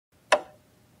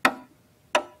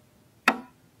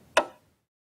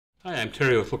Hi, I'm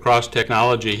Terry with Crosse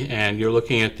Technology, and you're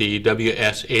looking at the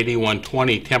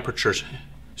WS-8120 temperature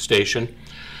station.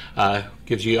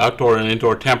 Gives you outdoor and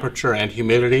indoor temperature and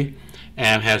humidity,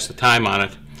 and has the time on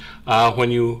it. When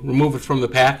you remove it from the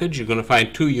package, you're going to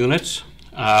find two units.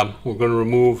 We're going to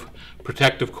remove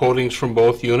protective coatings from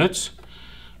both units.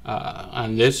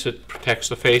 On this, it protects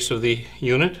the face of the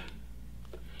unit.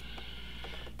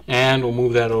 And we'll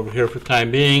move that over here for the time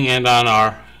being. And on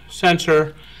our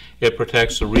sensor, it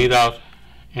protects the readout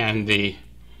and the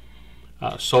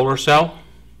solar cell,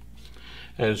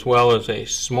 as well as a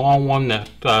small one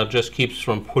that just keeps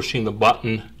from pushing the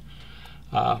button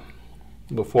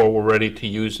before we're ready to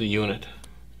use the unit.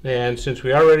 And since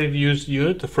we are ready to use the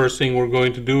unit, the first thing we're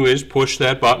going to do is push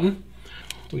that button.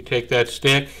 We take that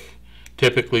stick,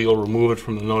 typically you'll remove it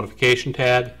from the notification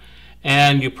tag,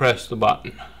 and you press the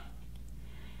button.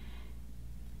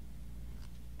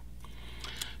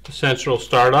 The sensor will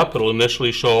start up. It'll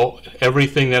initially show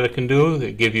everything that it can do.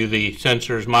 It'll give you the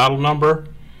sensor's model number.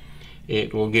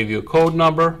 It will give you a code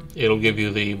number. It'll give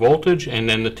you the voltage and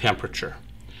then the temperature.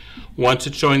 Once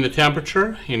it's showing the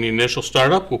temperature in the initial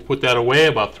startup, we'll put that away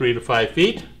about 3 to 5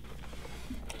 feet.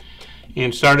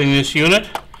 In starting this unit,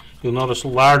 you'll notice a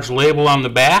large label on the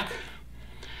back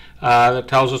that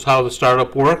tells us how the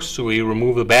startup works. So we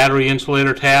remove the battery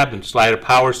insulator tab and slide a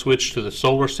power switch to the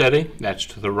solar setting. That's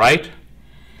to the right.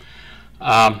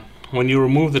 When you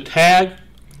remove the tag,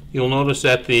 you'll notice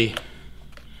that the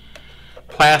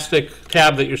plastic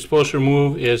tab that you're supposed to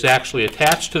remove is actually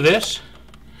attached to this.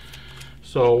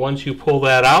 So once you pull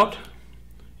that out,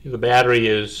 the battery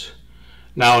is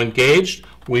now engaged.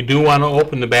 We do want to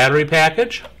open the battery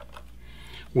package.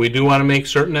 We do want to make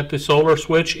certain that the solar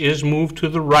switch is moved to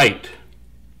the right.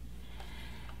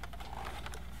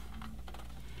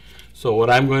 So what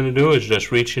I'm going to do is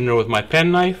just reach in there with my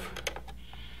penknife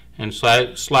and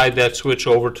slide that switch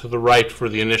over to the right for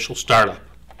the initial startup.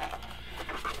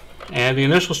 And the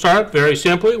initial startup, very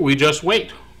simply, we just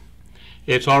wait.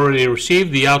 It's already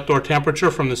received the outdoor temperature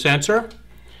from the sensor,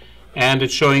 and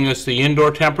it's showing us the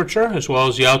indoor temperature as well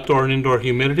as the outdoor and indoor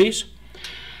humidities.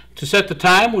 To set the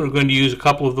time, we're going to use a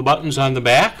couple of the buttons on the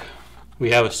back. We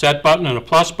have a set button and a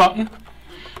plus button.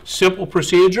 Simple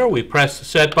procedure: we press the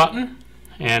set button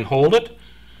and hold it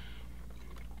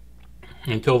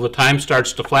until the time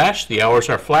starts to flash. The hours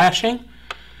are flashing.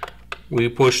 We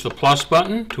push the plus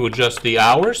button to adjust the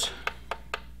hours.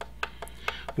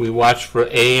 We watch for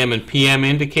AM and PM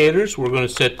indicators. We're going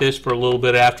to set this for a little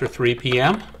bit after 3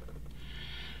 p.m.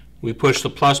 We push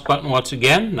the plus button once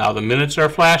again. Now the minutes are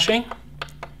flashing.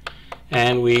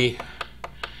 And we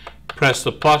press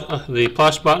the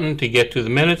plus button to get to the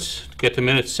minutes, get the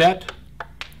minutes set.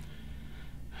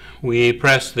 We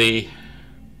press the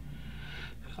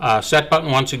set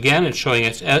button once again. It's showing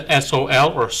us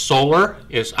SOL, or solar,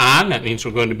 is on. That means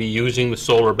we're going to be using the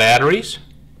solar batteries.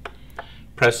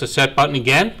 Press the set button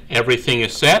again. Everything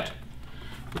is set.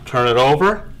 We'll turn it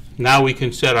over. Now we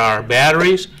can set our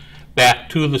batteries back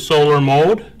to the solar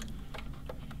mode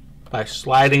by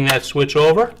sliding that switch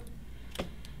over.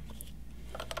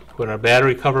 Put our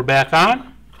battery cover back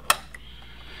on.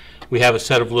 We have a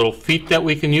set of little feet that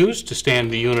we can use to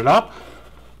stand the unit up.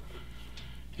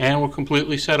 And we're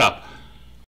completely set up.